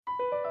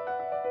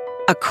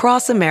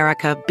Across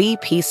America,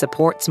 BP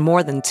supports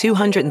more than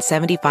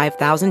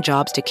 275,000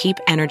 jobs to keep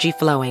energy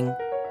flowing.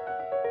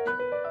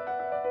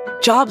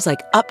 Jobs like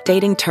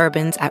updating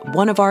turbines at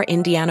one of our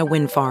Indiana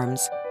wind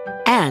farms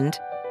and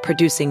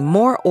producing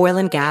more oil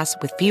and gas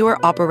with fewer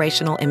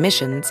operational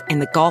emissions in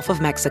the Gulf of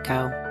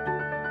Mexico.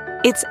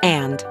 It's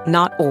and,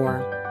 not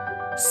or.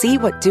 See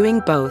what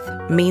doing both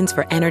means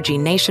for energy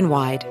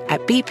nationwide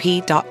at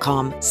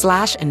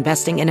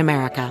bp.com/investing in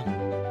America.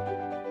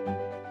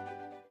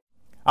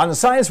 On the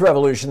Science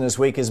Revolution this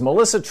week is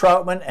Melissa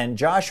Troutman and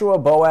Joshua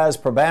Boaz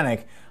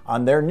Pribanic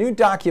on their new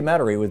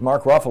documentary with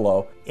Mark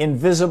Ruffalo,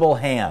 Invisible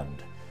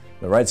Hand.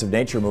 The rights of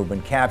nature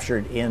movement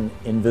captured in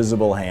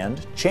Invisible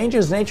Hand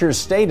changes nature's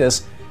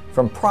status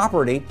from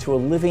property to a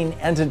living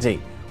entity,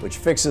 which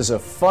fixes a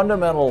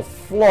fundamental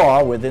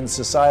flaw within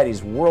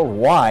societies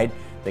worldwide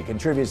that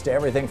contributes to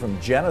everything from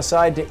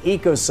genocide to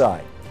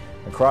ecocide.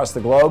 Across the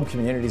globe,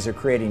 communities are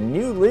creating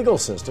new legal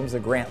systems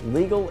that grant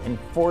legal,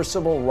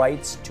 enforceable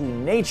rights to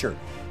nature,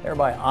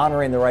 thereby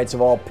honoring the rights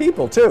of all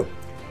people, too.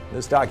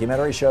 This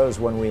documentary shows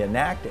when we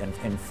enact and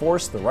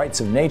enforce the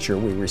rights of nature,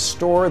 we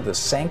restore the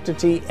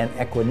sanctity and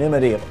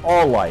equanimity of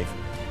all life,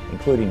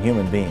 including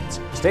human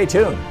beings. Stay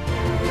tuned.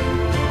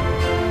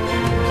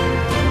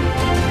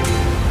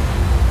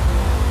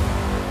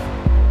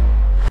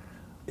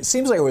 It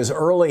seems like it was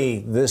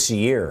early this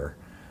year,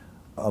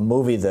 a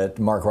movie that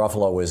Mark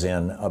Ruffalo was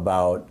in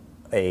about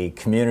a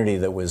community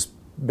that was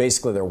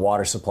basically their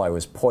water supply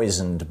was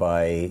poisoned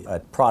by a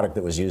product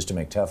that was used to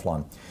make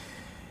Teflon.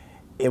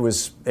 It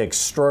was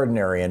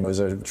extraordinary and it was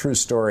a true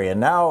story. And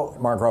now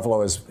Mark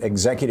Ruffalo has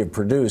executive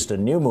produced a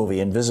new movie,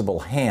 Invisible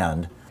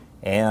Hand.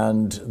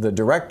 And the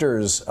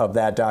directors of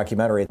that new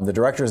documentary,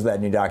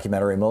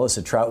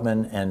 Melissa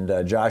Troutman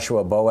and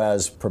Joshua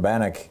Boaz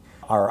Pribanic,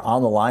 are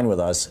on the line with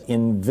us.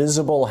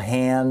 Invisible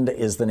Hand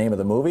is the name of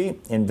the movie.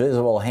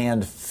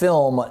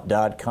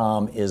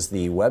 InvisibleHandFilm.com is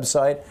the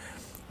website.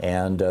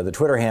 And the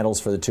Twitter handles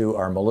for the two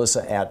are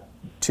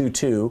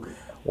Melissa@22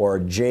 or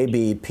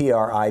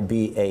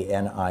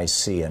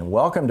JBPRIBANIC. And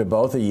welcome to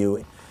both of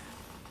you.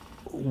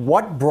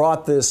 What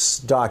brought this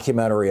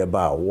documentary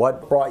about?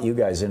 What brought you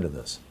guys into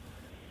this?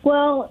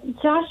 Well,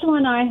 Joshua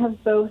and I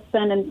have both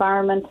been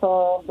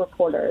environmental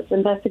reporters,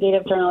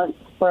 investigative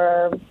journalists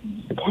for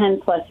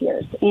 10 plus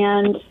years.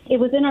 And it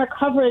was in our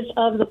coverage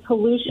of the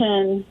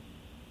pollution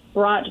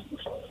brought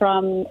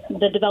from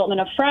the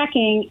development of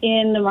fracking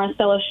in the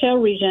Marcellus Shale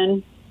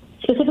region,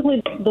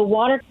 specifically the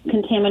water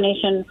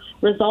contamination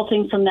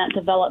resulting from that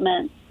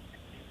development,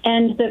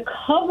 and the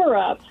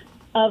cover-up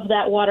of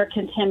that water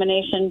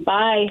contamination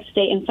by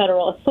state and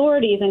federal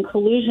authorities in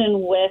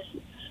collusion with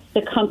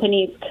the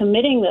companies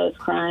committing those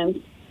crimes,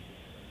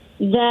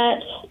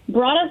 that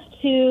brought us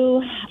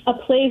to a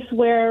place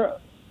where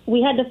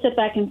we had to sit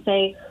back and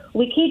say,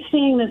 we keep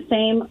seeing the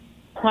same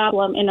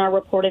problem in our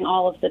reporting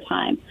all of the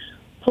time.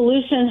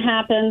 Pollution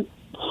happens,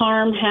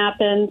 harm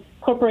happens,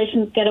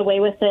 corporations get away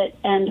with it,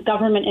 and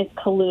government is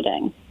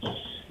colluding.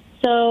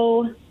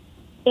 So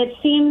it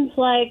seems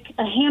like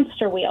a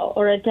hamster wheel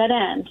or a dead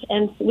end.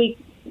 And we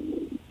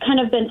kind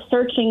of been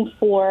searching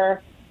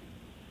for,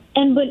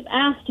 and been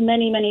asked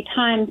many, many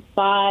times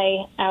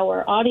by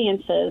our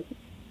audiences,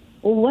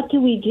 well, what do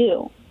we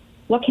do?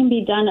 What can be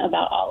done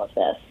about all of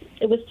this?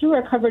 It was through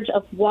our coverage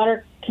of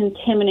water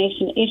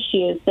contamination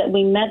issues that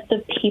we met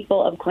the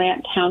people of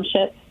Grant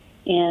Township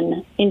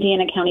in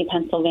Indiana County,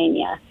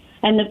 Pennsylvania.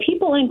 And the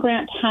people in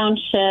Grant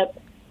Township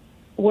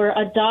were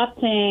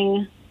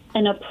adopting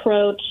an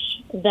approach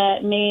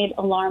that made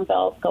alarm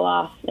bells go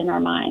off in our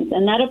minds.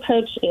 And that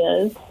approach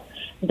is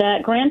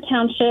that Grant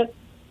Township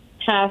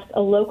passed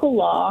a local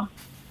law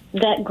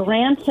that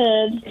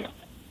granted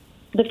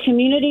the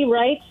community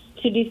rights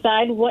to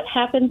decide what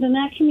happens in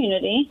that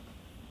community,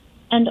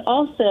 and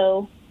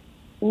also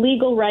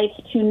legal rights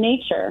to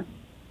nature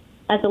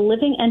as a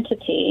living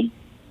entity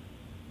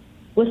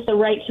with the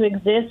right to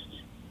exist,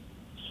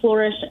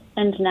 flourish,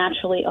 and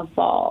naturally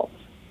evolve.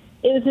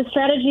 It was a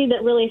strategy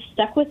that really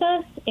stuck with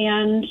us,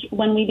 and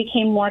when we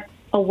became more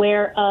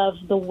aware of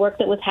the work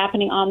that was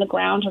happening on the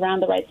ground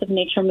around the rights of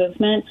nature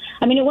movement,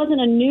 I mean, it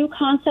wasn't a new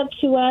concept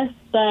to us,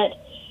 but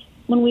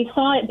when we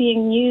saw it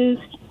being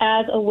used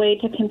as a way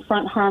to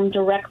confront harm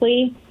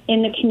directly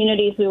in the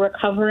communities we were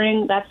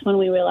covering, that's when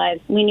we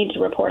realized we need to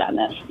report on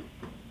this.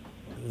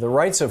 The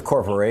rights of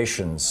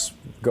corporations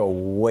go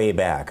way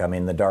back. I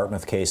mean, the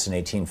Dartmouth case in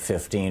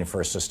 1815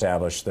 first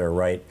established their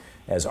right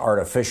as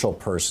artificial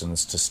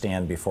persons to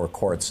stand before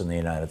courts in the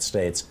United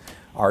States.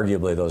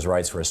 Arguably, those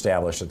rights were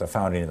established at the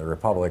founding of the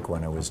Republic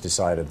when it was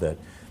decided that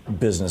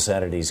business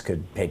entities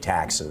could pay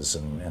taxes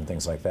and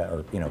things like that,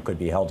 or, could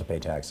be held to pay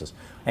taxes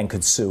and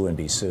could sue and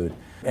be sued.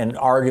 And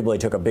arguably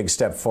took a big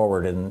step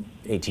forward in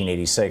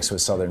 1886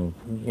 with southern,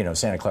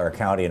 Santa Clara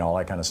County and all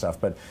that kind of stuff.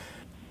 But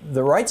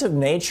the rights of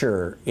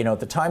nature, at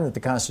the time that the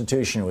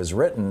Constitution was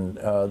written,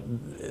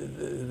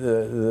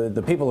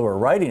 the people who were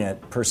writing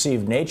it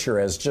perceived nature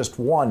as just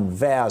one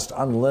vast,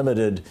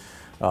 unlimited,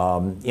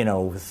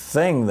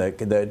 thing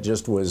that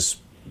just was,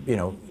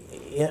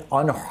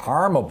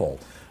 unharmable.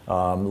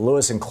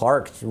 Lewis and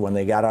Clark, when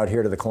they got out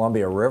here to the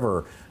Columbia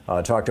River,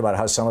 talked about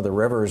how some of the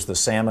rivers, the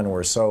salmon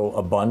were so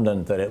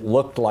abundant that it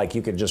looked like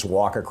you could just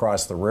walk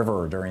across the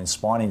river during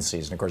spawning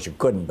season. Of course, you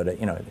couldn't, but it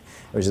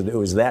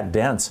was that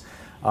dense.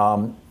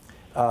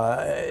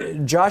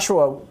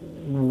 Joshua,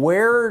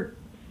 where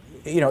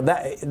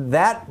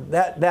that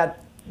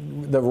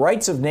the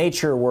rights of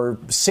nature were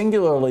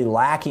singularly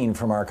lacking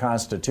from our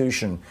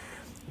Constitution.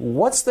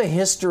 What's the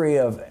history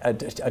of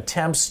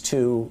attempts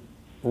to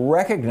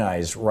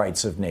recognize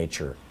rights of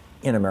nature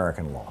in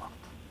American law?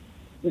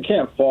 We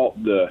can't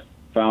fault the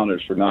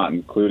founders for not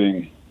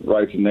including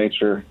rights of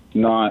nature,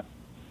 not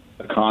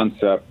a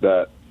concept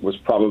that was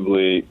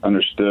probably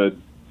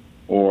understood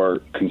or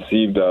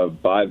conceived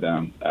of by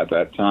them at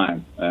that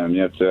time.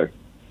 You have to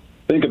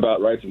think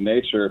about rights of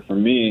nature. For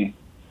me,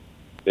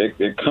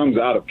 it comes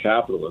out of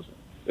capitalism.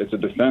 It's a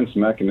defense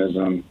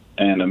mechanism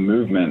and a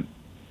movement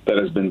that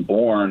has been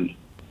born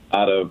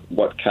out of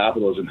what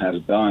capitalism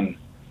has done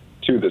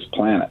to this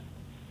planet.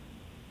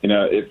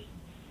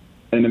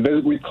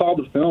 We call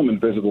the film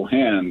Invisible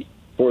Hand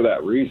for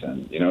that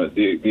reason.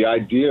 The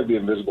idea of the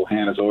invisible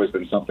hand has always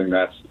been something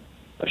that's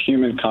a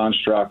human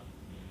construct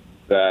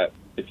that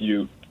if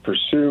you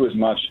pursue as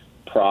much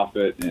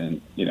profit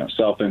and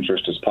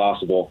self-interest as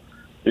possible,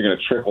 you're going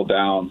to trickle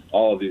down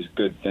all of these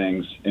good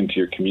things into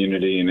your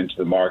community and into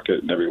the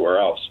market and everywhere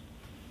else.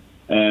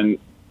 And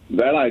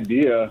that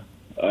idea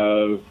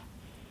of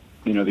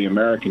the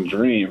American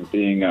dream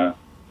being a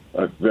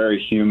very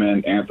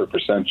human,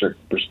 anthropocentric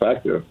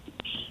perspective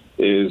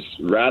is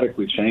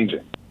radically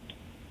changing.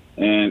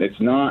 And it's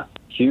not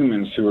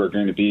humans who are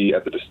going to be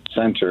at the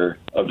center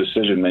of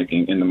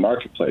decision-making in the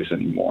marketplace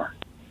anymore.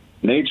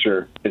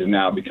 Nature is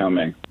now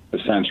becoming the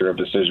center of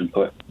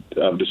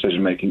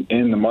decision-making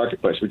in the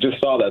marketplace. We just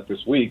saw that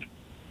this week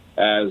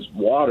as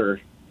water,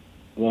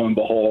 lo and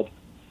behold,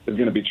 is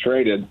going to be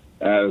traded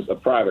as a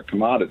private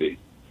commodity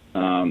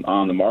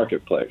on the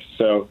marketplace.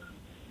 So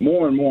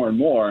more and more and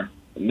more,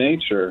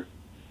 nature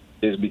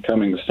is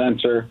becoming the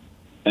center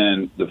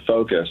and the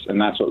focus, and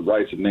that's what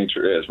rights of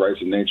nature is.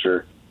 Rights of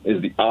nature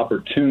is the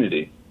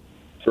opportunity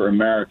for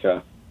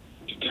America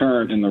to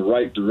turn in the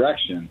right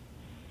direction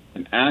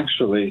and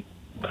actually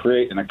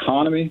create an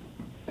economy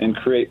and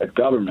create a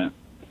government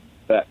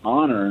that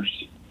honors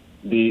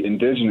the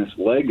indigenous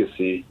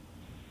legacy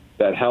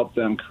that helped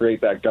them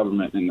create that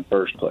government in the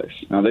first place.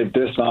 Now, they've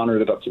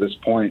dishonored it up to this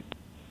point.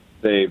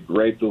 They've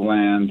raped the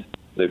land.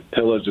 They've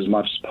pillaged as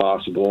much as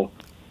possible.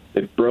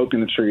 They've broken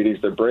the treaties.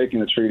 They're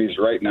breaking the treaties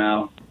right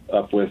now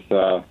up with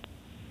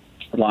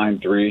Line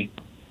 3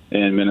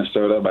 in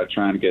Minnesota by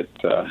trying to get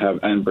have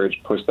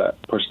Enbridge push that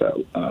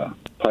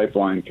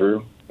pipeline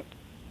through.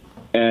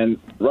 And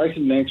rights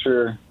of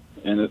nature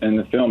in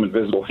the film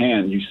Invisible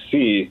Hand, you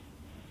see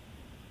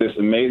this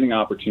amazing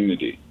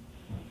opportunity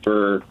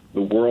for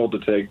the world to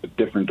take a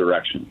different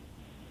direction,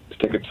 to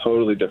take a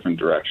totally different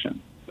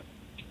direction.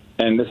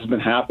 And this has been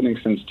happening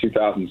since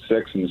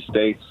 2006 in the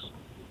States,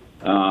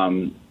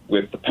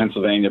 with the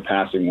Pennsylvania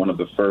passing one of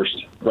the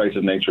first rights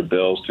of nature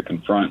bills to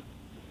confront,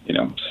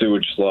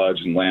 sewage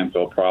sludge and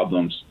landfill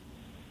problems.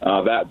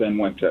 That then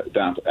went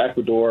down to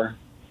Ecuador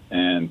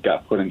and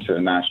got put into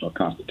a national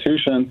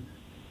constitution,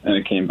 and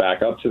it came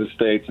back up to the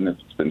states, and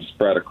it's been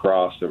spread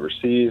across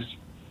overseas.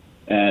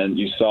 And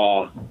you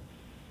saw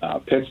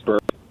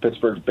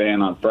Pittsburgh's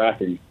ban on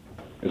fracking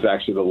is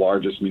actually the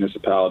largest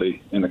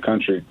municipality in the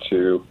country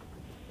to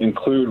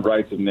include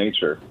rights of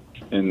nature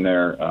in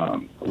their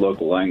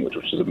local language,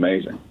 which is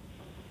amazing.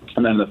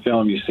 And then in the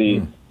film, you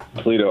see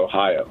Toledo,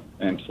 Ohio,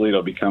 and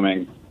Toledo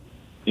becoming,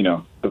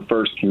 the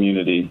first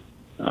community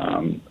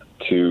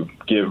to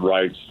give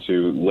rights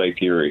to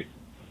Lake Erie,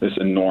 this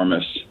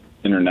enormous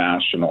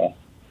international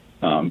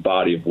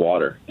body of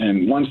water.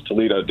 And once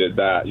Toledo did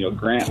that,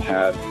 Grant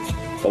had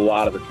a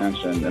lot of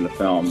attention in the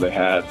film. They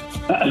had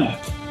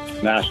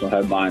national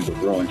headlines with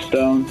Rolling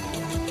Stone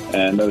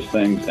and those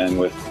things. And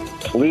with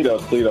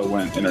Toledo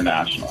went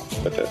international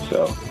with it.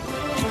 So,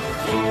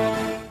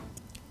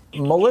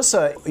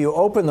 Melissa, you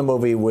open the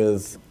movie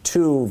with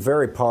two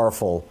very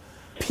powerful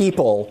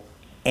people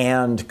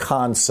and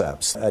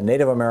concepts. A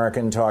Native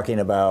American talking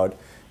about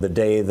the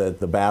day that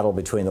the battle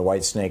between the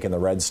white snake and the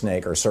red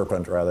snake, or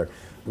serpent rather,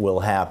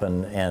 will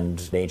happen,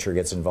 and nature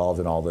gets involved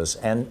in all this.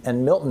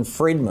 And Milton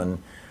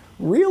Friedman,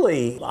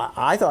 really,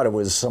 I thought it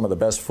was some of the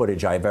best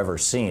footage I've ever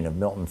seen of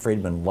Milton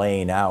Friedman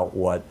laying out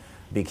what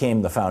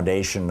became the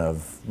foundation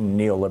of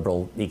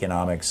neoliberal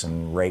economics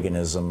and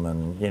Reaganism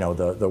and,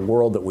 the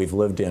world that we've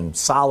lived in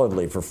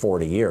solidly for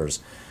 40 years.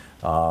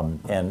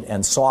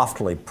 And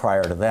softly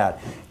prior to that.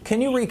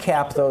 Can you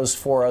recap those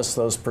for us,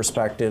 those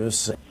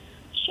perspectives?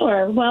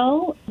 Sure.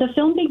 Well, the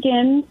film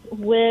begins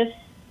with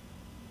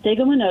Dago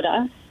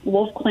Winota,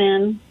 Wolf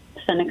Clan,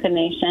 Seneca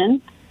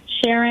Nation,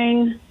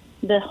 sharing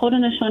the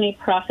Haudenosaunee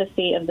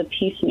prophecy of the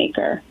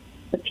peacemaker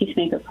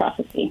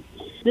prophecy.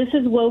 This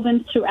is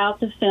woven throughout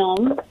the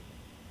film,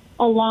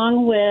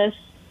 along with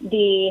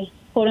the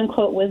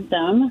quote-unquote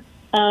wisdom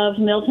of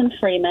Milton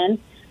Friedman,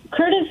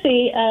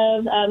 courtesy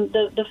of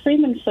the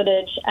Friedman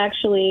footage,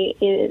 actually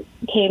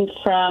came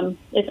from,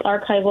 it's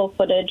archival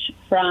footage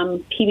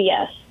from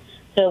PBS.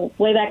 So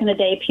way back in the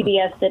day,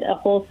 PBS did a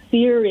whole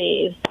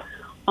series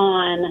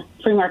on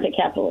free market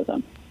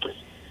capitalism.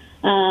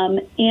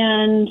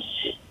 And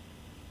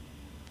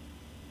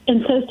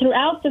so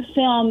throughout the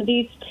film,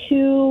 these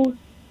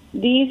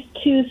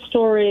two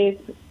stories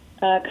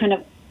kind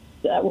of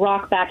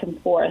rock back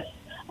and forth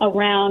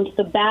around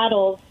the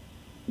battles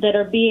that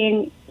are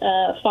being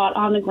fought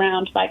on the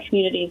ground by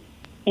communities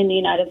in the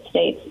United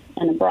States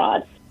and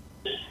abroad.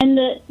 And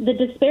the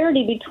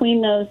disparity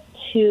between those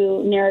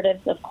two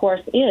narratives, of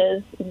course,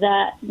 is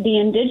that the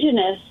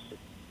indigenous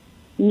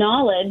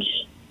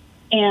knowledge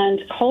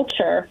and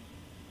culture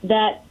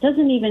that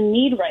doesn't even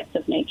need rights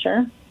of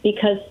nature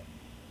because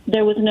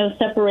there was no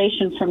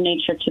separation from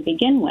nature to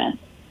begin with.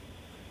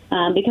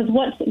 Because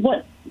what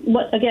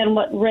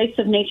rights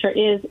of nature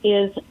is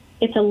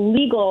it's a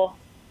legal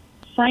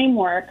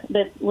framework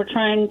that we're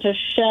trying to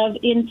shove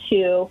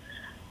into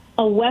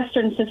a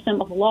Western system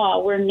of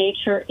law where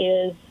nature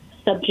is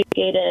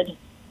subjugated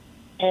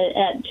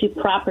to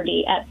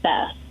property at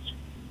best.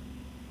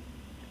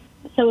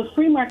 So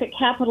free market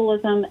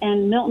capitalism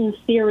and Milton's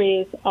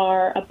theories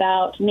are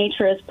about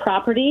nature as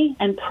property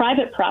and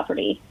private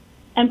property.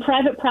 And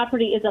private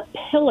property is a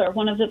pillar,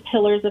 one of the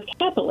pillars of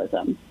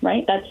capitalism,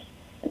 right? That's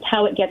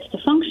how it gets to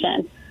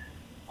function.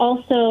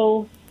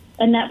 Also,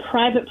 and that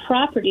private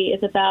property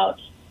is about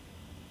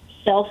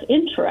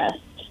self-interest.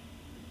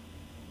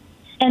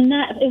 And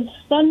that is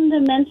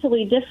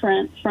fundamentally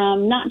different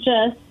from not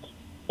just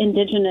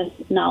indigenous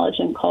knowledge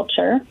and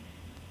culture,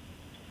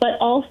 but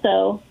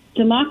also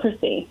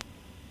democracy.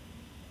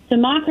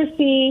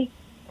 Democracy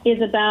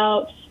is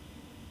about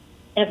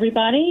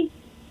everybody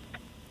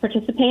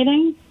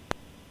participating.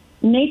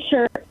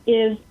 Nature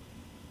is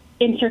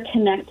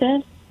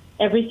interconnected.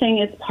 Everything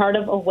is part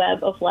of a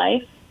web of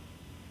life.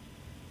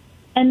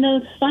 And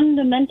those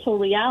fundamental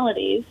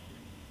realities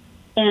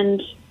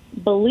and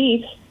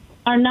beliefs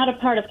are not a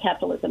part of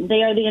capitalism.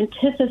 They are the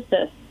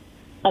antithesis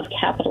of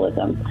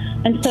capitalism.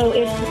 And so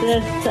it's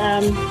this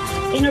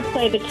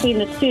interplay between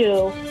the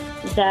two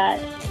that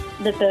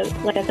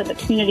like I said, the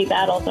community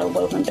battles are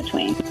woven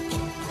between.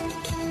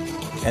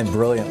 And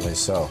brilliantly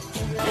so.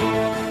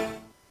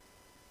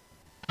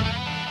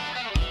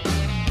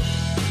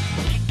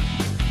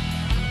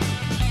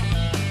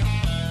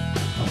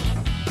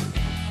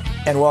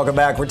 And welcome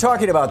back. We're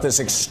talking about this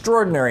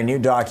extraordinary new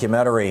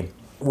documentary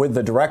with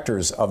the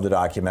directors of the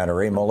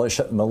documentary,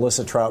 Melissa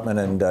Troutman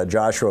and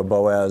Joshua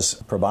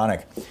Boaz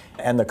Pribanic,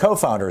 and the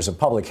co-founders of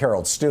Public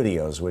Herald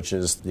Studios, which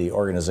is the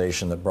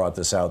organization that brought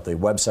this out. The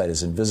website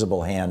is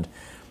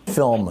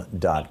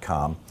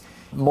invisiblehandfilm.com.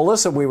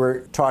 Melissa, we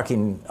were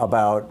talking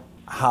about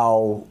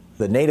how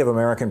the Native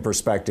American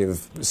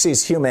perspective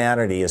sees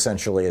humanity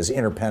essentially as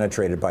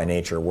interpenetrated by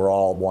nature. We're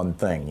all one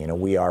thing. You know,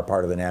 we are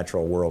part of the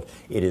natural world.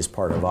 It is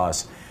part of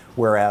us.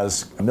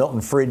 Whereas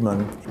Milton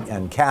Friedman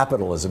and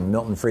capitalism,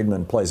 Milton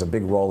Friedman plays a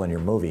big role in your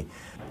movie.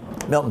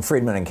 Milton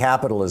Friedman and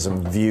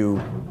capitalism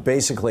view,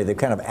 basically, they've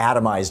kind of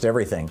atomized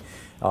everything,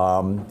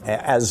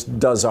 as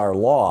does our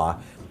law,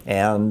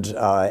 and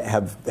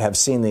have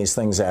seen these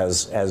things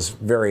as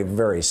very,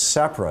 very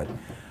separate.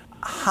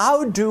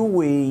 How do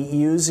we,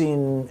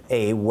 using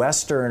a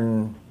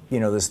Western,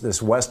 this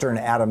Western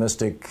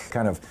atomistic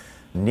kind of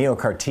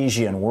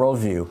neo-Cartesian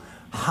worldview,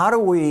 how do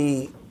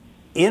we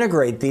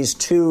integrate these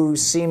two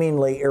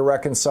seemingly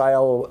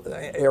irreconcilable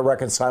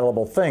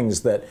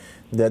things, that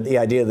the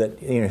idea that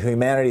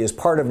humanity is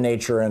part of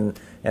nature and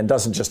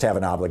doesn't just have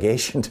an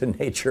obligation to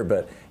nature,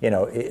 but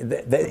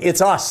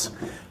it's us,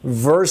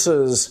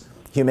 versus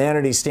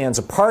humanity stands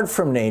apart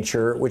from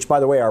nature, which, by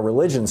the way, our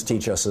religions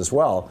teach us as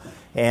well,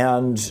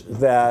 and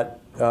that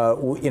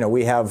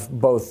we have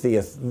both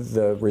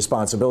the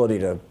responsibility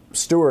to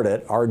steward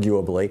it,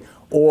 arguably,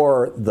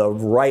 or the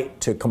right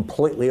to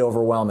completely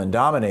overwhelm and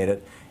dominate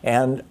it.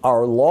 And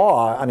our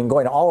law,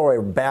 going all the way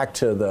back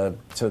to the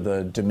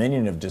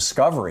dominion of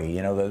discovery,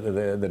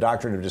 the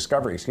doctrine of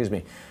discovery,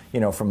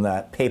 from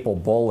that papal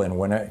bull in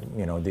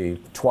the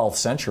 12th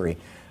century.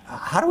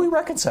 How do we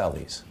reconcile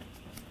these?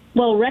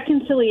 Well,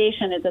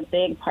 reconciliation is a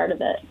big part of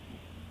it.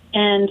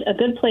 And a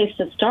good place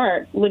to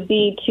start would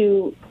be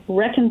to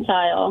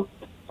reconcile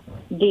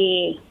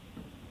the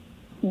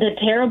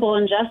terrible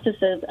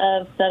injustices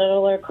of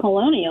settler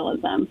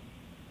colonialism.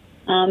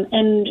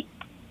 And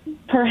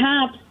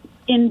perhaps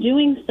in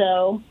doing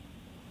so,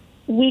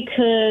 we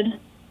could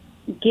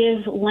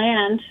give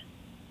land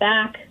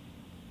back,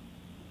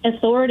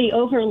 authority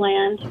over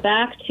land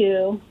back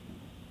to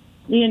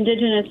the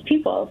indigenous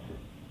peoples.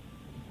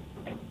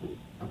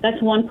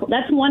 That's one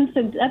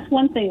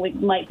thing we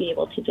might be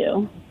able to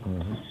do.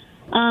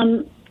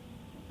 Mm-hmm.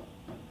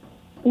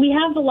 We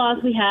have the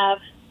laws we have,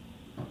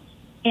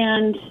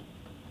 and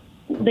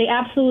they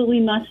absolutely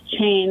must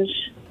change,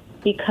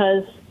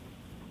 because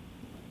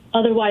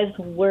otherwise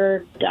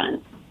we're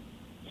done.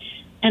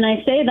 And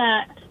I say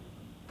that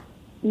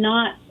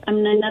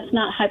that's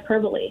not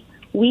hyperbole.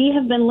 We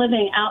have been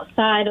living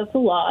outside of the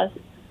laws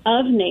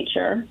of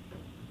nature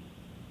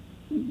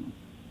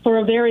for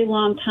a very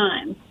long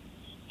time.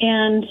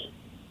 And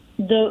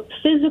the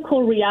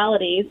physical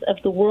realities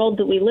of the world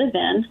that we live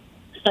in,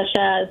 such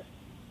as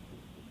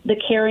the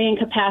carrying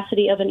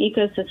capacity of an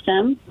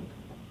ecosystem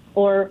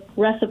or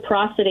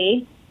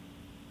reciprocity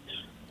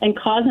and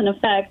cause and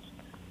effect,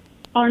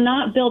 are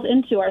not built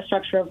into our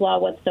structure of law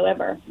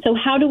whatsoever. So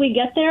how do we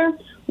get there?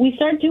 We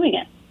start doing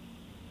it.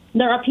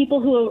 There are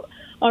people who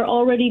are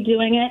already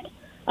doing it,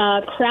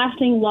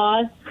 crafting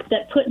laws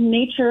that put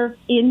nature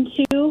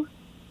into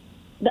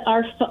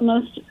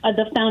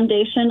the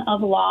foundation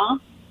of law.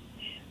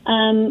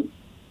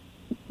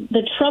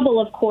 The trouble,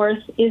 of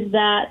course, is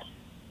that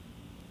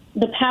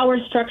the power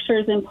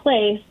structures in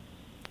place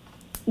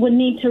would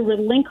need to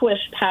relinquish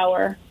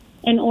power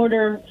in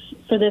order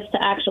for this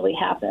to actually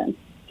happen.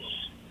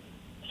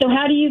 So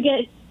how do you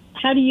get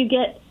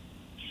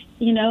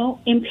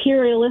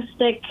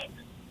imperialistic,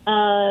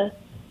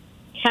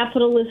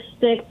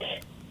 capitalistic,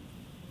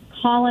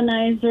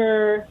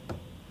 colonizer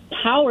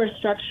power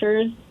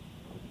structures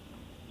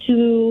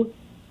to,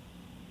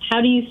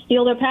 how do you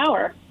steal their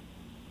power?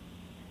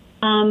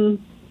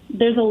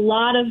 There's a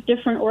lot of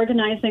different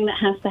organizing that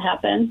has to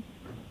happen.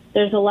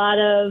 There's a lot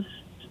of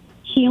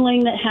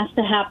healing that has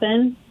to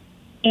happen.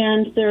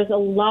 And there's a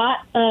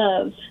lot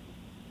of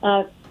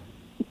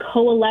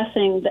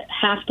coalescing that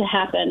have to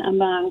happen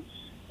among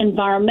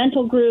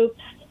environmental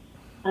groups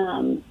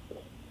and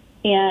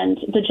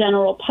the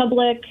general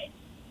public.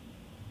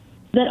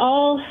 That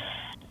all,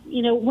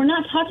 we're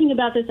not talking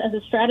about this as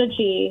a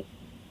strategy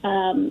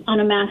on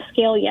a mass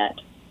scale yet.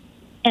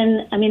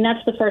 And,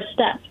 that's the first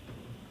step.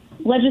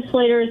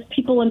 Legislators,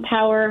 people in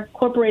power,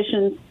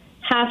 corporations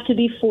have to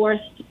be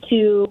forced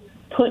to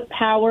put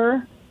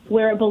power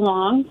where it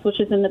belongs,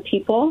 which is in the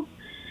people.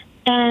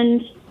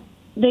 And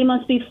they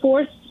must be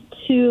forced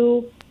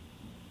to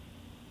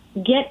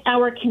get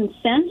our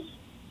consent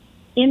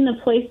in the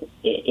place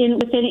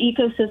within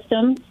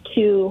ecosystems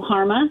to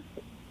harm us.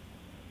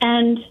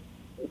 And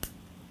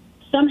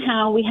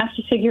somehow we have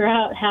to figure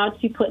out how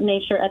to put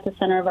nature at the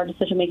center of our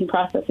decision-making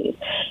processes.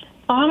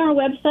 On our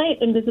website,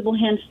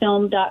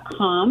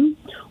 invisiblehandfilm.com,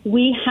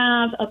 we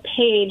have a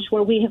page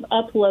where we have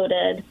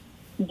uploaded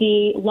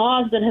the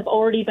laws that have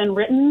already been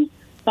written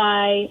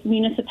by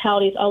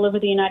municipalities all over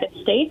the United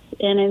States,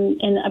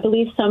 and I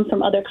believe some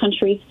from other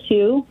countries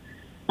too.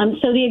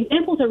 So the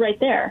examples are right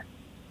there.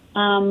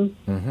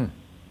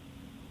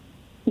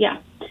 Yeah.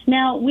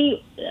 Now,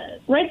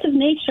 rights of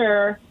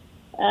nature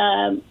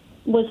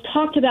was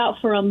talked about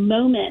for a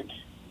moment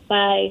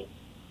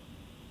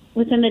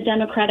within the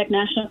Democratic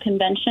National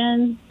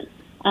Convention.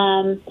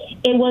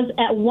 It was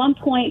at one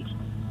point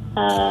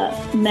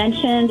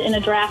mentioned in a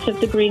draft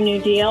of the Green New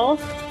Deal,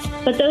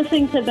 but those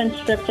things have been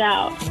stripped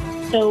out.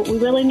 So we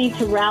really need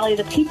to rally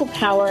the people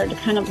power to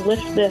kind of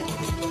lift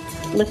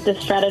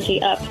this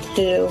strategy up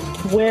to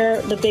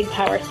where the big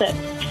power sits.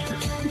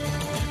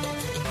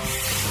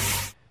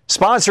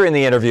 Sponsoring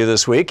the interview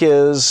this week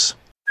is...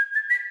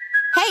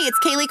 Hey, it's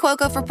Kaylee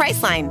Cuoco for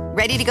Priceline.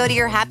 Ready to go to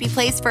your happy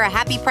place for a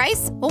happy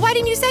price? Well, why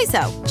didn't you say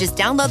so? Just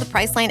download the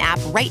Priceline app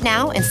right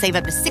now and save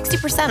up to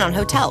 60% on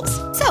hotels.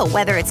 So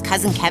whether it's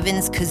Cousin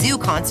Kevin's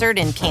Kazoo Concert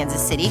in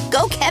Kansas City,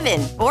 go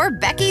Kevin, or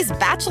Becky's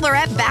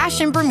Bachelorette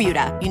Bash in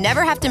Bermuda, you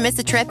never have to miss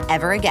a trip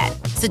ever again.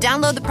 So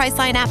download the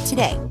Priceline app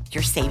today.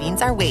 Your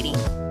savings are waiting.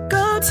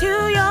 Go to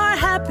your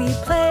happy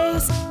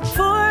place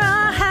for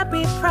a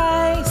happy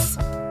price.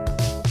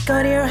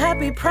 Go to your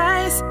happy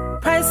price,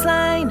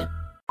 Priceline.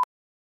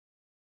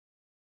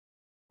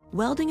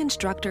 Welding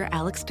instructor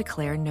Alex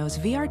DeClaire knows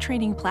VR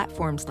training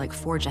platforms like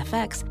Forge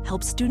FX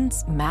help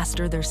students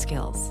master their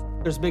skills.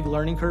 There's a big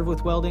learning curve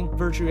with welding.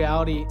 Virtual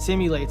reality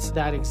simulates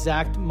that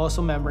exact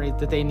muscle memory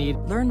that they need.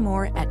 Learn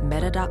more at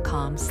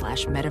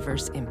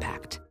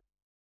meta.com/metaverseimpact.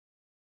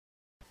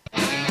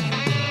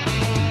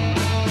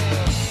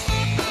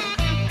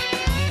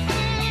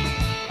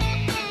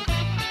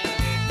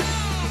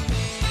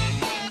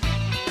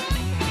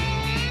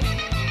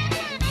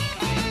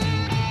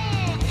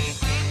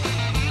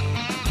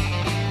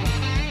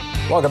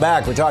 Welcome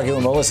back. We're talking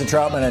with Melissa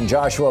Troutman and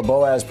Joshua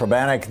Boaz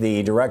Pribanic,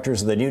 the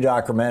directors of the new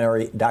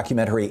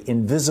documentary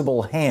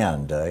Invisible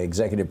Hand,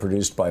 executive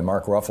produced by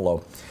Mark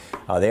Ruffalo.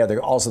 They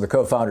are also the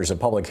co-founders of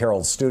Public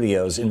Herald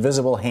Studios.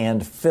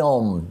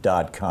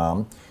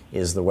 Invisible&nbsp.com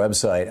is the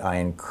website. I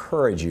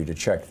encourage you to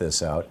check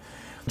this out.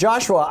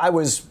 Joshua, I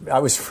was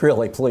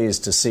really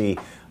pleased to see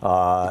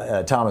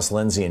Thomas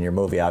Lindsay in your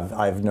movie.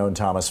 I've known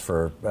Thomas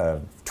for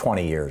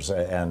 20 years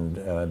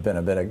and been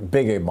a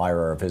big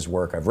admirer of his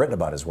work. I've written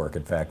about his work,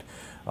 in fact,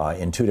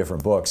 in 2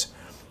 different books.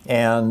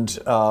 And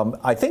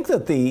I think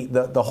that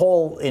the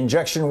whole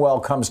injection well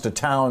comes to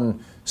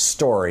town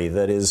story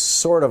that is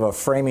sort of a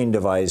framing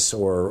device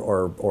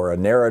or a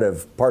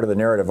narrative, part of the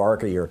narrative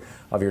arc of your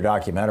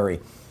documentary,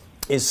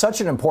 is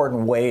such an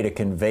important way to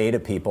convey to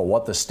people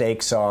what the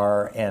stakes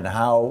are and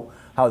how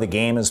the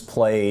game is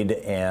played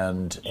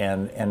and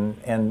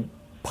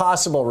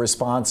possible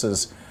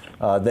responses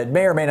that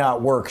may or may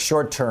not work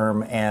short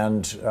term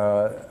and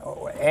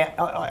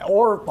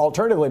or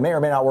alternatively may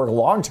or may not work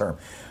long term.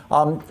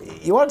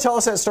 You want to tell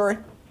us that story?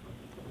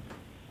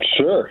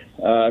 Sure.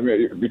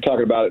 You're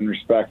talking about it in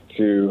respect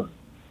to,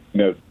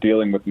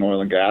 dealing with an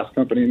oil and gas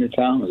company in your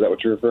town. Is that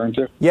what you're referring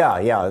to? Yeah.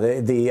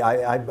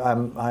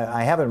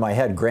 I have in my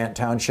head Grant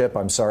Township.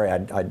 I'm sorry,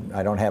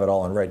 I don't have it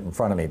all right in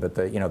front of me. But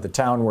the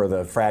town where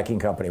the fracking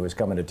company was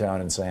coming to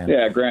town and saying,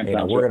 Grant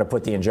Township. We're going to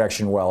put the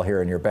injection well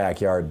here in your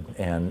backyard,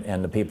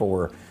 and the people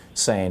were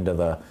saying to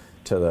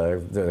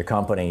the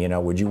company,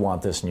 would you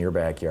want this in your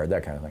backyard?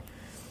 That kind of thing.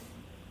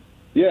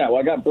 Yeah.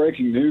 Well, I got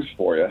breaking news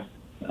for you.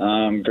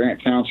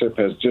 Grant Township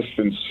has just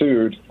been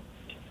sued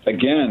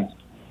again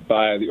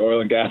by the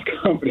oil and gas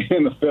company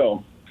in the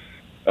film.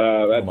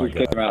 That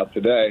just came out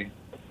today.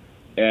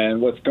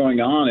 And what's going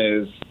on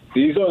is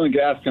these oil and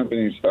gas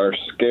companies are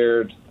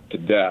scared to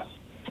death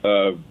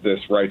of this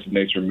rights of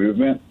nature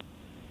movement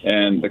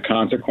and the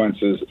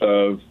consequences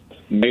of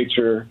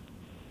nature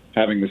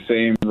having the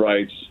same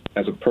rights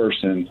as a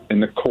person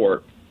in the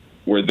court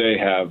where they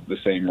have the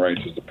same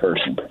rights as the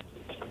person.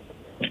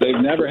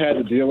 They've never had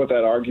to deal with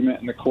that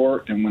argument in the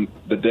court, and when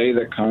the day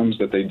that comes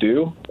that they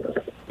do,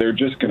 they're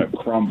just going to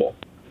crumble.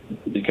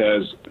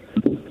 Because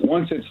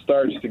once it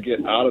starts to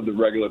get out of the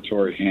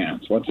regulatory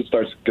hands, once it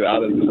starts to get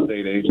out of the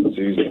state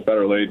agencies and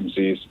federal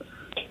agencies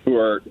who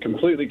are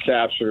completely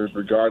captured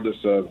regardless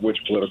of which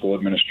political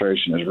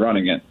administration is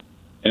running it,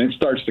 and it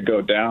starts to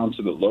go down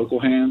to the local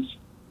hands,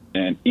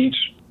 and each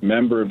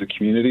member of the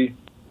community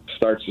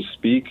starts to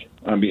speak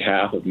on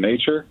behalf of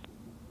nature,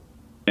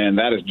 and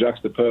that is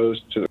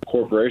juxtaposed to the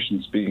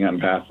corporation speaking on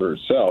behalf of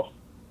itself,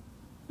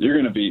 you're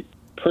going to be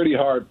pretty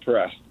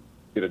hard-pressed to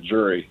get a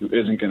jury who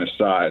isn't going to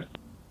side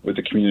with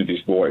the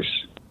community's voice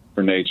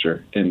for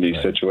nature in these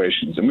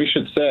situations. And we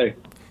should say,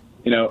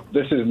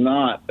 this is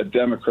not a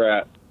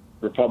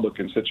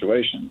Democrat-Republican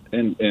situation.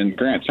 In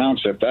Grant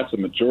Township, that's a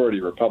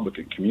majority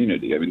Republican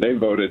community. I mean, they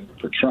voted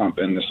for Trump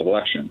in this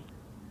election.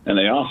 And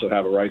they also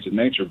have a rights of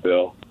nature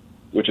bill,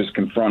 which is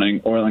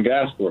confronting oil and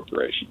gas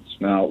corporations.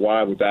 Now,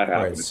 why would that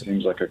happen? Right. It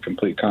seems like a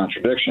complete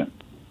contradiction.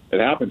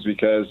 It happens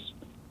because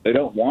they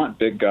don't want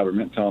big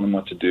government telling them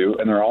what to do,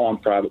 and they're all on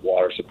private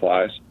water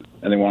supplies,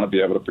 and they want to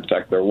be able to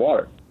protect their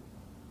water.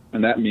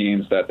 And that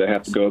means that they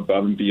have to go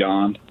above and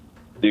beyond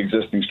the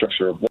existing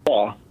structure of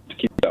law to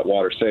keep that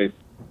water safe.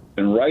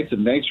 And rights of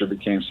nature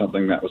became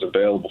something that was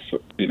available for,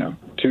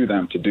 to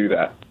them to do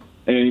that.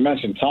 And you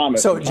mentioned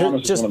Thomas. So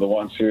Thomas is one of the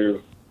ones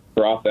who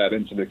brought that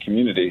into the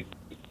community.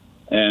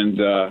 And,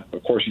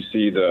 of course, you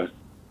see the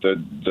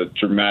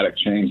dramatic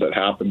change that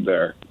happened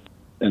there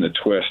in the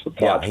twist, the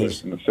plot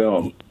twist in the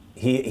film.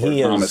 He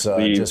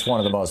is just one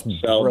of the most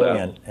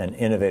brilliant and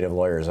innovative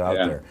lawyers out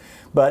there.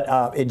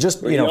 But it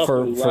just,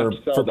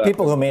 for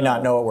people who may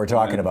not know what we're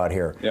talking about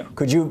here,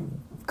 could you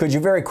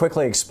very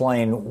quickly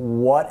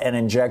explain what an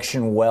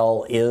injection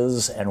well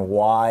is and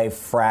why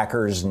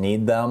frackers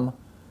need them?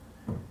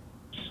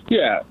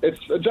 Yeah,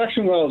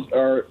 injection wells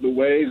are the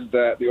ways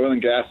that the oil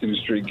and gas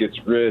industry gets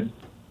rid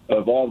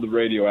of all the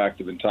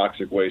radioactive and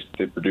toxic waste that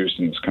they produce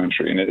in this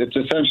country. And it's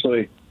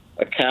essentially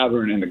a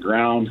cavern in the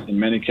ground. In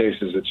many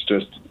cases, it's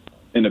just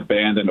an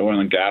abandoned oil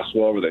and gas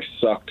well where they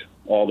sucked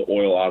all the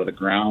oil out of the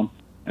ground,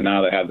 and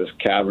now they have this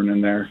cavern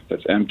in there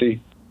that's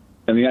empty.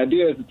 And the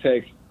idea is to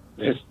take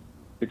this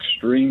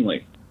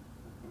extremely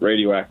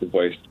radioactive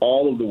waste,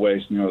 all of the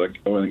waste, the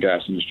oil and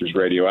gas industry is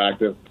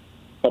radioactive.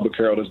 Public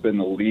Herald has been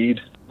the lead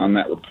on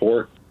that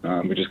report.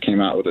 We just came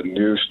out with a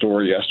new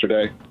story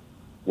yesterday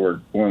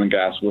where oil and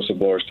gas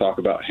whistleblowers talk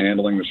about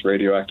handling this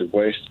radioactive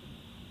waste.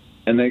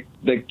 And they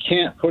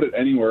can't put it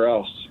anywhere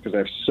else because they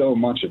have so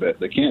much of it.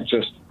 They can't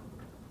just,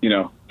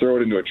 throw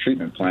it into a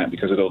treatment plant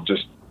because it'll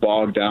just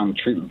bog down the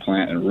treatment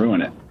plant and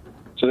ruin it.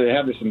 So they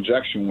have this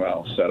injection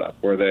well set up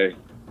where they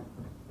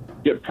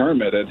get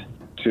permitted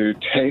to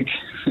take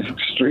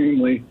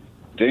extremely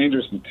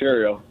dangerous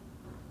material,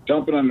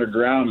 dump it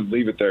underground, and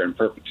leave it there in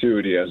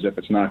perpetuity as if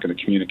it's not going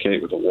to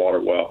communicate with a water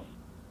well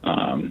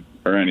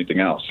or anything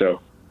else. So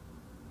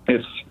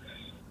it's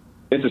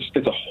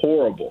a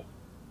horrible,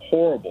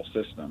 horrible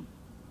system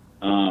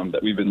that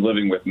we've been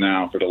living with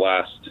now for the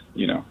last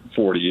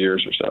 40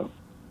 years or so.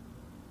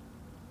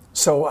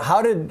 So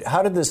how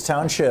did this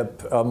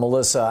township,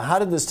 Melissa? How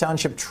did this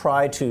township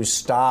try to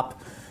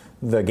stop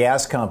the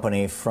gas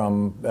company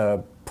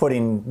from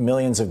putting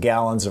millions of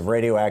gallons of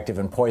radioactive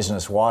and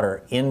poisonous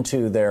water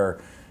into their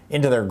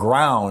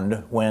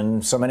ground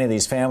when so many of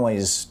these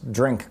families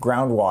drink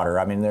groundwater?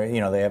 I mean,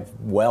 they have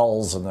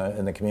wells,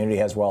 and the community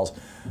has wells.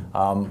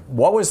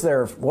 What was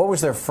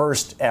their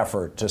first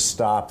effort to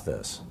stop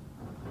this?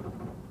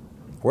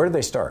 Where did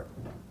they start?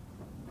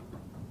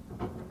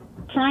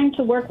 Trying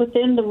to work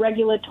within the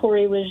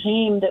regulatory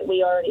regime that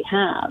we already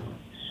have.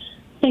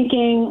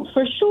 Thinking,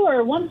 for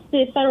sure, once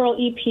the federal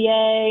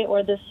EPA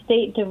or the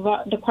State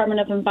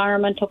Department of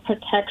Environmental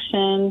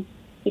Protection,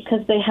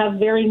 because they have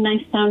very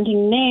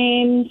nice-sounding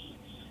names,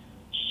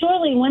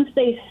 surely once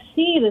they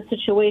see the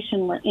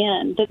situation we're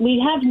in, that we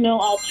have no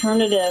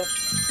alternative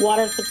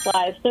water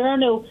supplies. There are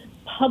no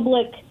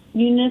public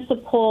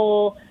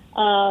municipal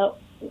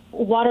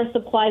water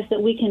supplies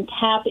that we can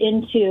tap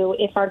into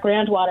if our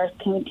groundwater is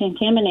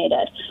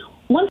contaminated.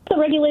 Once the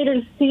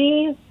regulators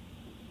see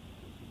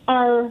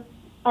our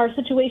our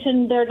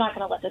situation, they're not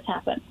going to let this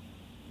happen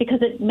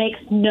because it makes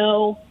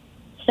no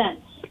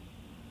sense.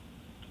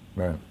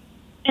 Right.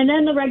 And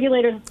then the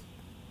regulators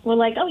were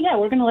like, oh, yeah,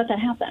 we're going to let that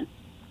happen.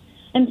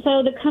 And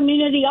so the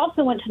community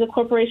also went to the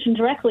corporation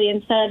directly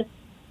and said,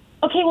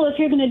 okay, well, if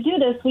you're going to do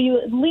this, will you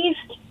at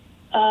least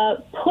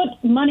put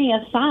money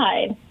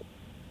aside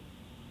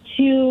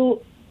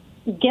to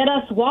get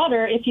us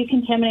water if you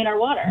contaminate our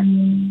water?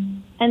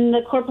 And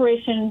the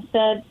corporation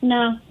said,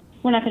 no,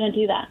 we're not going to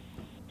do that.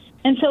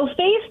 And so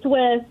faced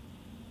with,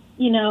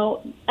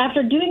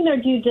 after doing their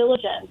due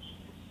diligence,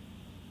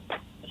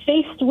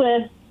 faced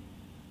with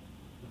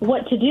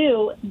what to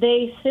do,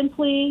 they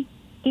simply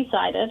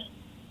decided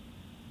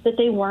that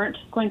they weren't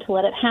going to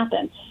let it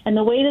happen. And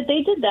the way that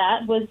they did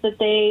that was that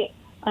they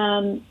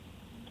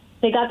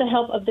got the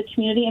help of the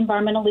Community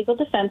Environmental Legal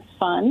Defense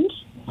Fund,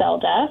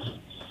 CELDEF,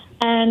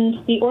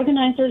 and the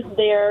organizers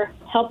there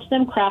helped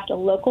them craft a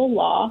local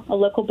law, a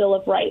local Bill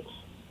of Rights,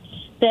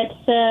 that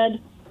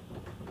said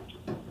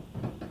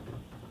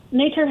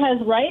nature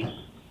has rights,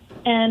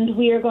 and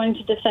we are going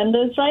to defend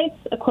those rights.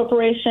 A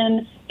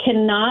corporation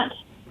cannot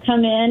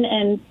come in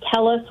and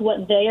tell us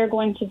what they are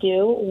going to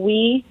do.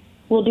 We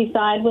will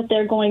decide what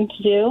they're going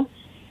to do.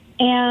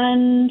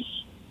 And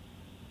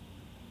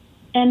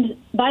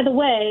by the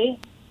way,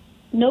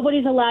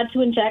 nobody's allowed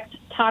to inject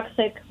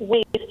toxic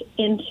waste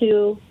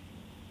into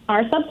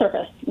our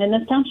subsurface in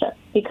this township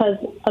because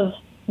of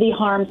the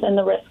harms and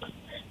the risks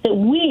that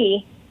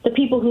we, the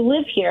people who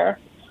live here,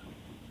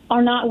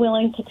 are not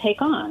willing to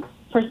take on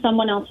for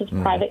someone else's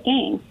private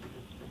gain.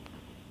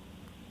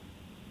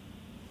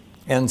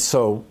 And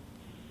so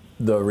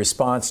the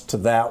response to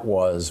that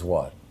was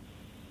what,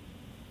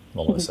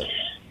 Melissa?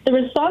 The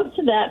response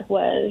to that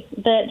was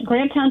that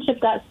Grant Township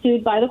got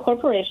sued by the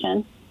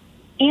corporation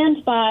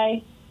and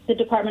by the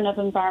Department of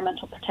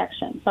Environmental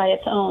Protection, by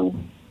its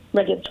own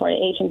regulatory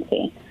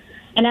agency.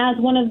 And as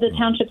one of the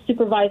township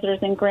supervisors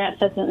in Grant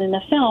says in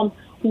the film,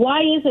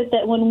 why is it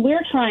that when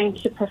we're trying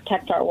to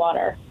protect our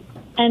water,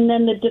 and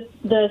then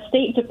the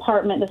State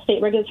Department, the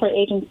state regulatory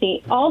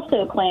agency,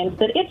 also claims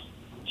that it's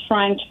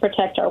trying to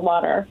protect our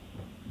water,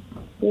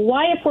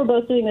 why, if we're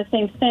both doing the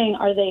same thing,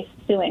 are they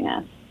suing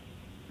us?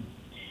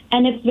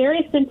 And it's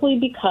very simply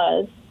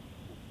because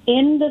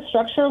in the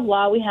structure of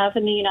law we have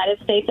in the United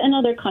States and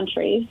other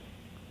countries,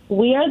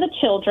 we are the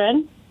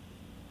children,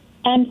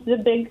 and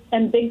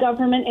big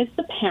government is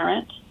the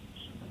parent,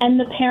 and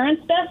the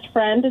parent's best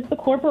friend is the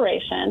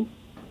corporation,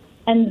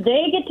 and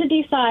they get to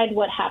decide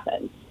what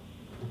happens,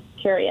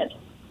 period.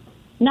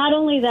 Not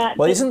only that,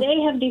 but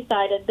they have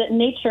decided that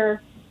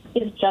nature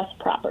is just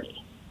property.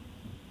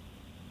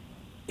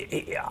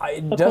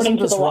 Doesn't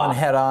this run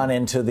head on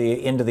into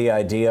the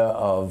idea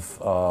of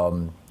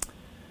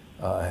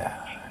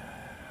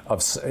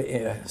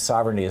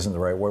sovereignty? Isn't the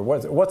right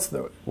word?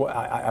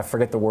 I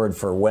forget the word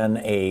for when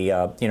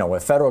a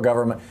federal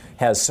government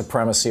has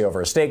supremacy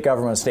over a state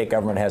government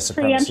has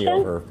supremacy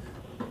over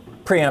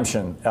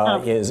preemption.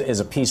 Is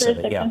a piece of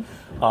it.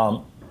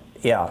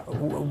 Yeah.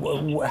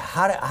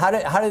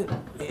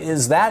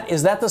 Is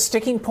that the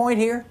sticking point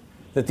here?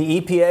 That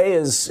the EPA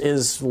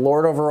is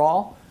lord over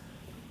all?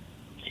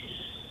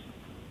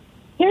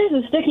 Here's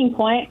the sticking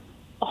point.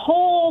 A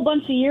whole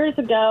bunch of years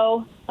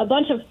ago, a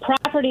bunch of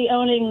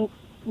property-owning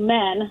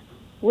men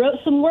wrote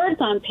some words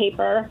on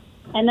paper,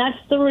 and that's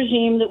the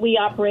regime that we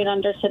operate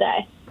under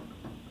today.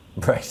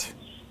 Right.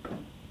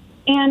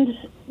 And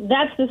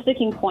that's the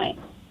sticking point.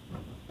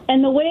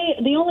 And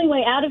the only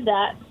way out of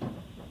that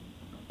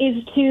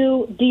is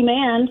to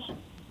demand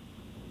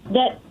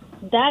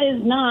that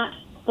is not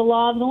the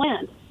law of the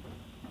land.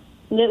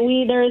 That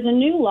there is a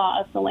new law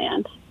of the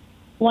land,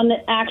 one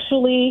that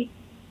actually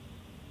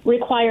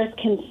requires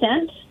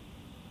consent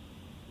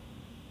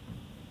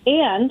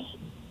and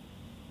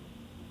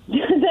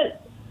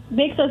that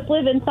makes us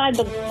live inside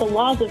the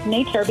laws of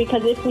nature,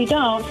 because if we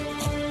don't,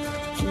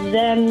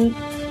 then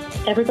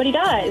everybody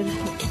dies.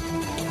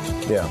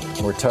 Yeah,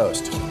 we're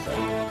toast.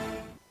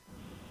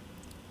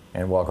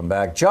 And welcome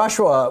back.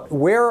 Joshua,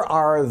 where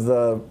are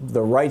the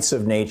rights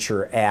of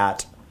nature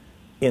at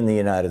in the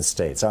United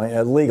States? I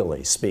mean,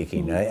 legally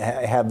speaking,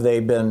 have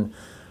they been...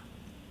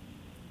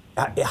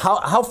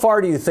 How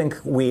far do you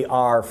think we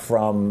are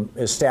from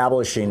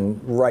establishing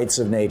rights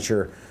of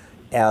nature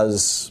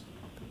as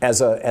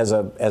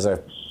a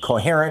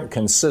coherent,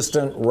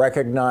 consistent,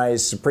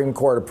 recognized, Supreme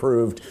Court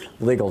approved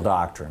legal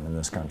doctrine in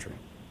this country?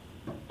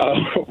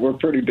 We're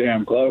pretty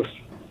damn close,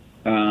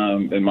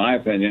 in my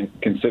opinion,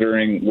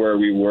 considering where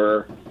we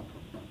were,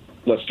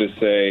 let's just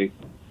say,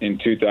 in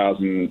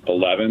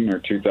 2011 or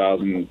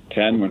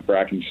 2010 when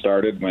fracking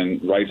started, when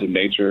rights of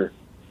nature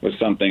was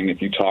something,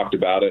 if you talked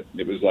about it,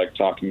 it was like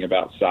talking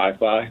about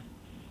sci-fi.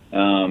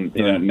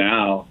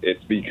 Now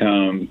it's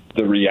become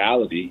the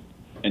reality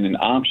and an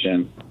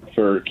option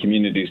for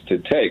communities to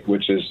take,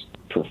 which is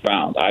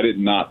profound. I did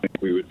not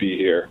think we would be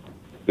here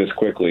this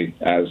quickly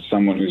as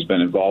someone who's been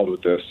involved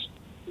with this,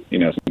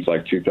 since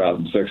like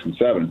 2006 and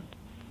 2007.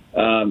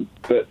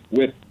 But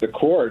with the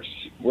courts,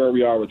 where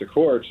we are with the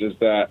courts is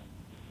that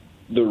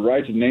the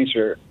rights of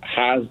nature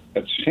has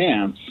a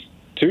chance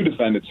to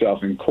defend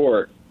itself in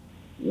court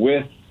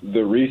with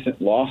the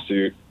recent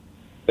lawsuit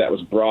that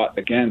was brought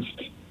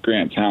against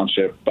Grant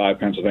Township by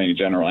Pennsylvania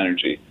General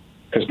Energy.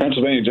 Because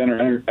Pennsylvania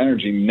General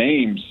Energy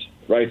names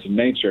rights of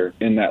nature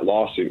in that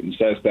lawsuit and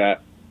says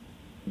that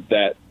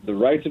the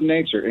rights of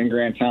nature in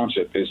Grant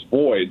Township is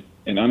void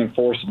and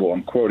unenforceable,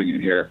 I'm quoting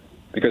it here,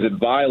 because it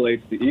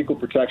violates the Equal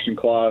Protection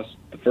Clause,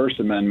 the First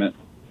Amendment,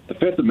 the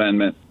Fifth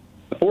Amendment,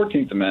 the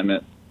 14th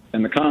Amendment,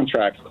 and the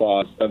Contracts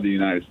Clause of the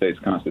United States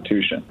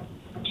Constitution.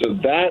 So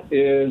that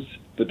is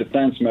the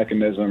defense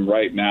mechanism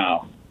right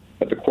now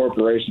that the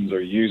corporations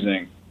are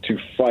using to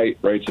fight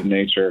rights of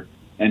nature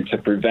and to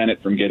prevent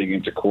it from getting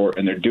into court.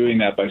 And they're doing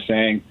that by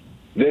saying,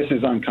 this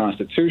is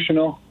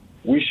unconstitutional.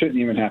 We shouldn't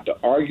even have to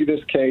argue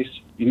this case.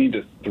 You need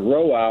to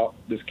throw out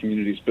this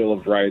community's Bill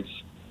of Rights,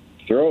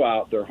 throw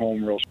out their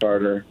home rule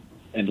charter,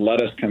 and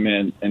let us come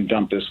in and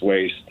dump this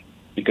waste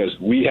because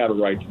we have a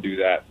right to do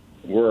that.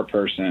 We're a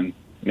person.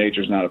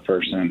 Nature's not a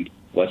person.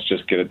 Let's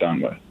just get it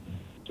done with.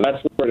 So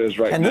that's where it is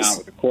right now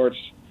with the courts.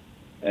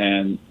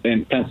 And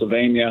in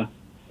Pennsylvania,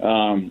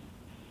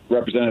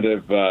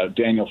 Representative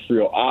Daniel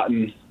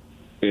Friel-Otten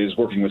is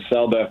working with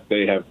CELDF.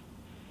 They have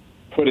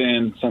put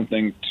in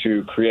something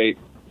to create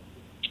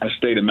a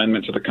state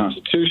amendment to the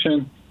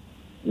Constitution,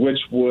 which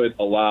would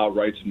allow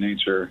rights of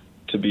nature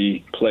to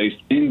be placed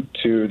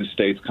into the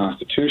state's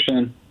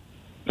constitution.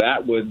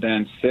 That would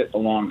then sit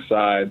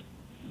alongside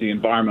the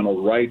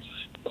environmental rights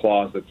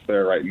clause that's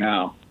there right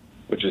now,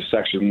 which is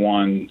Section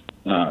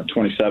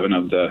 127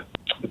 of the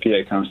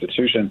PA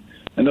Constitution.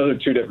 And those are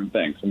two different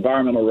things.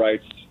 Environmental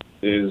rights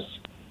is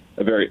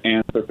a very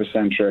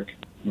anthropocentric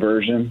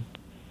version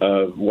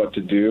of what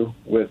to do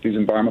with these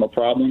environmental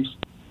problems.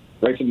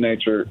 Rights of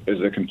nature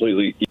is a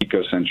completely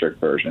ecocentric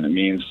version. It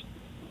means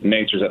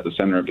nature's at the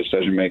center of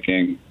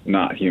decision-making,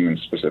 not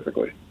humans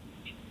specifically.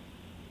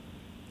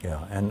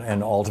 Yeah,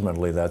 and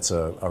ultimately that's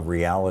a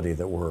reality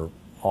that we're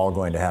all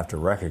going to have to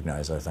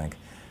recognize, I think.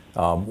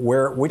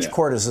 Which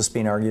court is this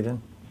being argued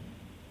in?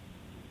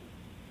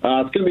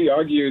 It's going to be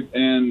argued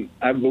in,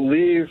 I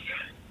believe,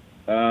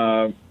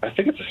 I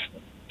think it's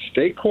a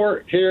state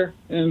court here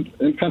in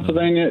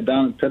Pennsylvania,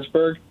 down in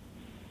Pittsburgh.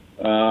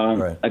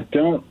 Right. I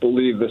don't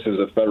believe this is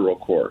a federal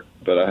court,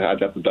 but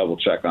I'd have to double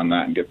check on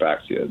that and get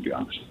back to you, to be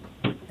honest.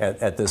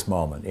 At this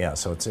moment, yeah.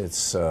 So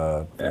it's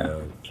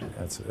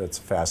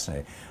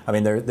fascinating. I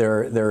mean,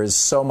 there is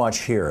so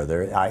much here.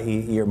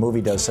 Your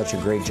movie does such a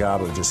great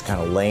job of just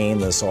kind of laying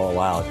this all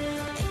out.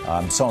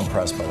 I'm so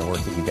impressed by the work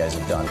that you guys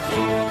have done.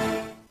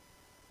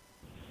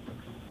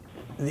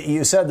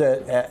 You said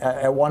that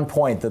at one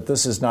point that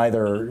this is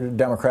neither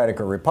Democratic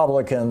or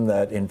Republican,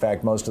 that in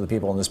fact most of the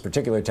people in this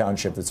particular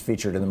township that's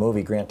featured in the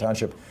movie, Grant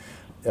Township,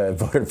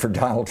 voted for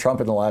Donald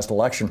Trump in the last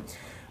election,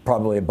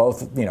 probably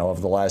both,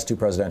 of the last two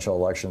presidential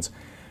elections.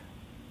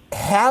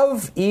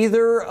 Have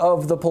either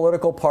of the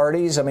political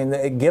parties, I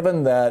mean,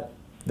 given that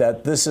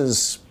this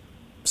is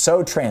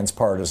so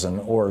transpartisan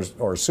or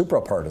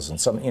suprapartisan,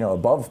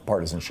 above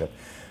partisanship,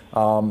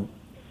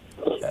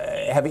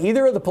 have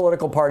either of the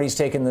political parties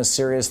taken this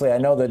seriously? I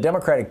know the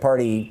Democratic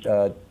Party,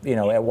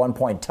 at one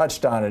point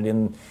touched on it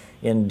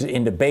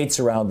in debates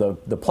around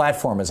the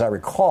platform, as I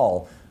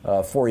recall,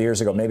 4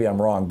 years ago. Maybe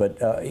I'm wrong, but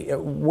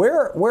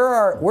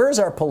where is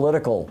our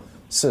political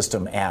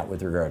system at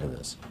with regard to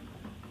this?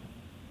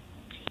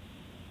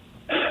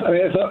 I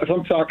mean, if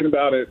I'm talking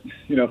about it,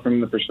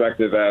 from the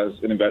perspective as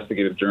an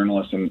investigative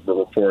journalist and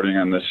reporting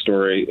on this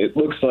story, it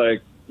looks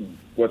like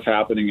what's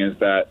happening is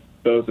that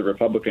both the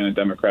Republican and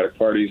Democratic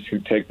parties who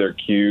take their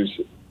cues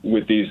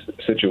with these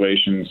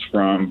situations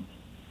from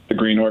the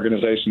green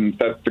organizations,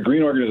 that the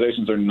green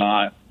organizations are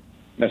not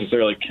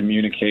necessarily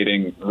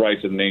communicating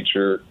rights of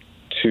nature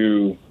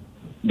to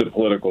the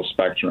political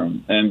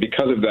spectrum. And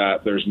because of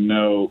that, there's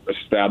no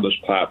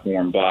established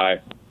platform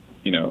by,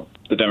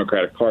 the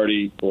Democratic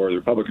Party or the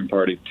Republican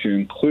Party to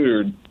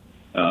include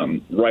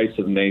rights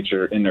of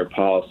nature in their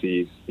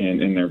policies,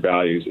 in their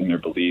values, in their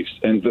beliefs.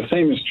 And the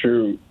same is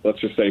true, let's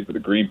just say, for the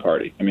Green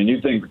Party. I mean,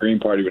 you'd think the Green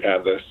Party would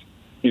have this,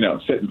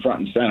 sit in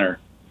front and center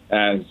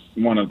as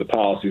one of the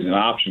policies and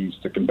options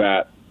to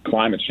combat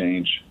climate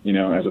change,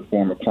 as a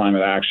form of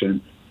climate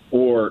action,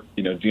 or,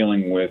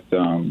 dealing with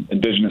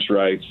indigenous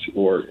rights,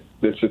 or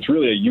it's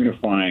really a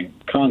unifying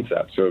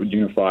concept. So it would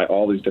unify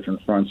all these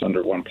different fronts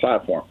under one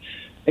platform.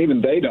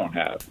 Even they don't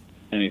have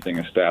anything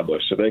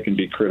established, so they can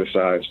be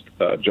criticized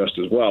just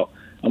as well.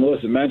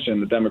 Melissa mentioned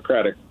the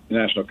Democratic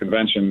National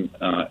Convention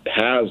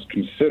has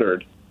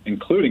considered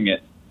including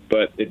it,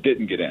 but it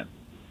didn't get in.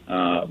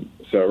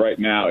 So right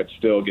now it's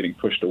still getting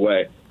pushed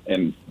away.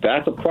 And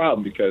that's a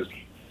problem because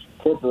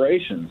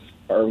corporations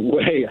are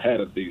way ahead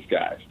of these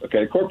guys.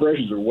 Okay,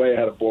 corporations are way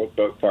ahead of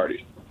both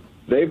parties.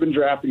 They've been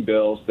drafting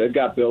bills. They've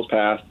got bills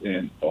passed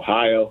in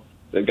Ohio.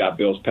 They've got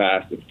bills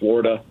passed in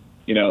Florida.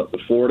 The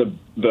Florida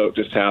vote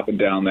just happened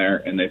down there,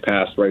 and they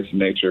passed rights of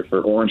nature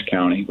for Orange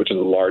County, which is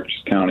the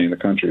largest county in the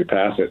country to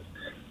pass it.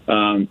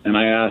 And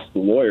I asked the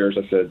lawyers,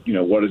 I said,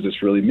 what does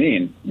this really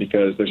mean?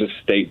 Because there's a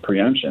state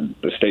preemption.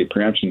 The state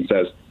preemption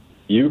says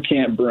you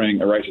can't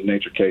bring a rights of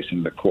nature case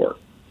into the court.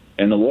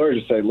 And the lawyers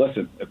just say,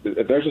 listen,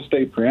 if there's a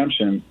state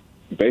preemption,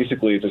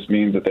 basically it just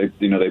means that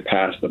they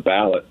passed the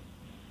ballot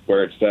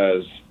where it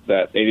says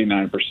that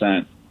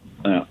 89%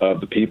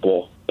 of the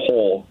people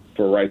poll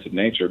for rights of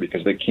nature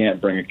because they can't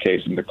bring a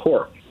case into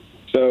court.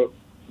 So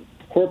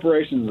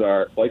corporations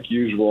are, like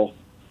usual,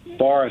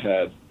 far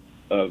ahead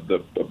of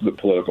the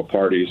political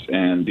parties,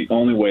 and the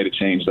only way to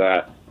change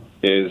that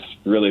is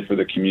really for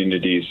the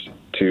communities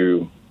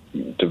to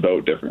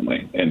vote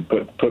differently and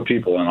put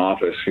people in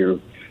office who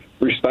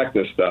respect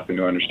this stuff and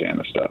who understand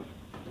this stuff.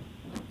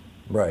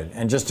 Right.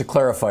 And just to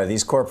clarify,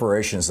 these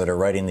corporations that are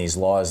writing these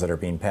laws that are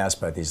being passed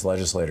by these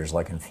legislators,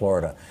 like in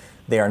Florida,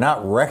 they are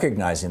not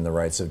recognizing the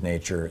rights of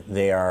nature.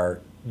 They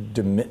are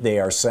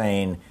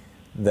saying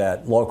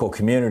that local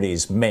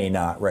communities may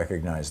not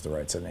recognize the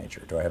rights of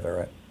nature. Do I have that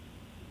right?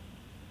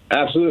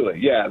 Absolutely.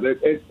 Yeah.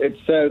 It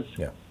says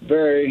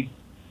very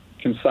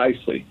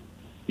concisely.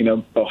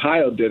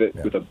 Ohio did it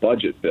with a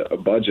budget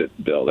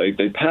bill.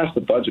 They passed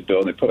the budget bill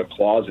and they put a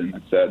clause in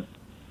that said,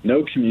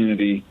 no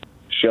community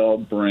shall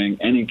bring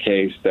any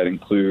case that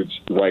includes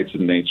rights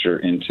of nature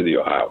into the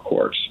Ohio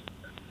courts.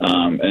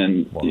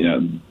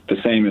 The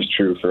same is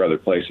true for other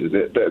places.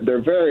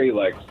 They're very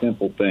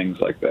simple things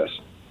like this.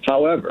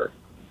 However,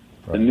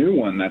 the new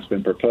one that's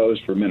been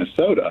proposed for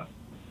Minnesota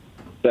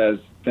says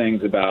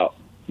things about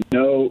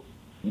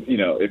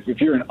if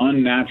you're an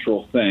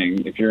unnatural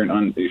thing, if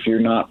you're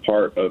not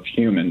part of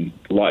human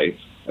life,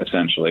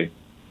 essentially,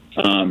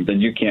 then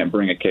you can't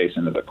bring a case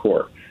into the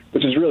court,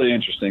 which is really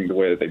interesting the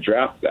way that they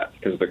draft that,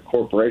 because the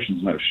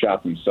corporations might have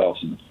shot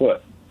themselves in the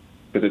foot,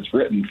 because it's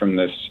written from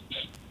this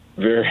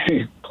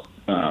very,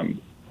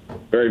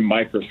 very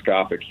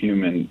microscopic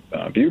human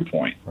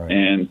viewpoint. Right.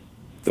 And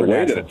the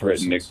way that it's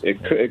written,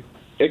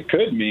 it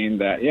could mean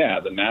that,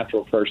 the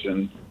natural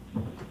person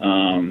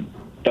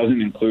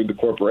doesn't include the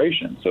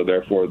corporation. So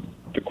therefore,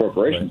 the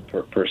corporation's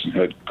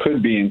personhood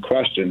could be in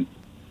question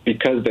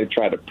because they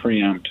try to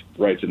preempt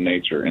rights of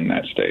nature in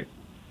that state.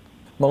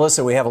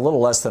 Melissa, we have a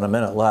little less than a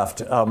minute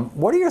left.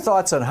 What are your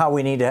thoughts on how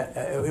we need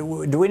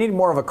to, do we need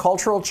more of a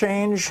cultural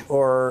change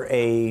or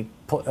a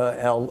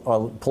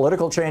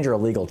political change or a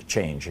legal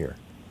change here?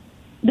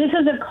 This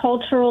is a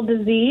cultural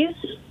disease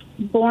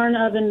born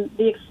of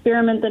the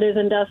experiment that is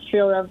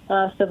industrial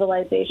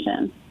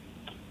civilization.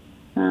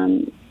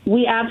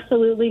 We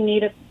absolutely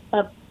need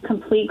a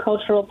complete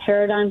cultural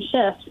paradigm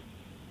shift.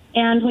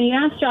 And when you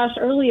asked Josh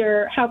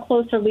earlier, how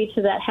close are we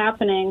to that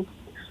happening?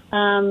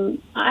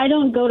 I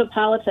don't go to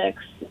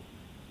politics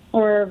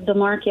or the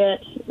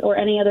market or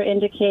any other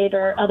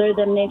indicator other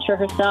than nature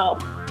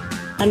herself.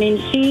 I mean,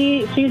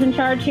 she's in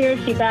charge here.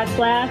 She bats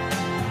last,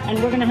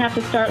 and we're going to have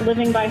to start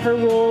living by her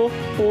rule.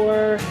 We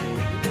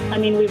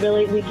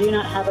do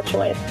not have a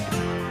choice.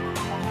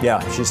 Yeah,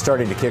 she's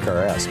starting to kick our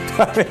ass.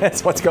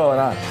 That's what's going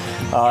on.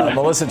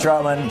 Melissa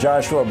Troutman,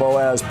 Joshua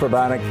Boaz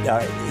Pribanic,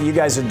 you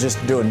guys are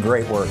just doing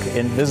great work.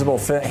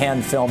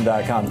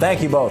 Invisiblehandfilm.com.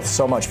 Thank you both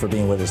so much for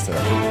being with us today.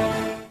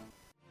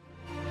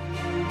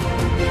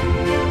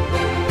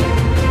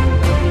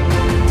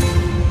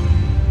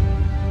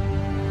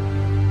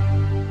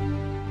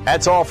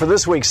 That's all for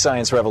this week's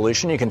Science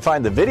Revolution. You can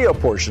find the video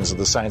portions of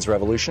the Science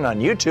Revolution on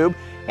YouTube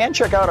and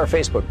check out our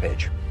Facebook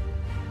page.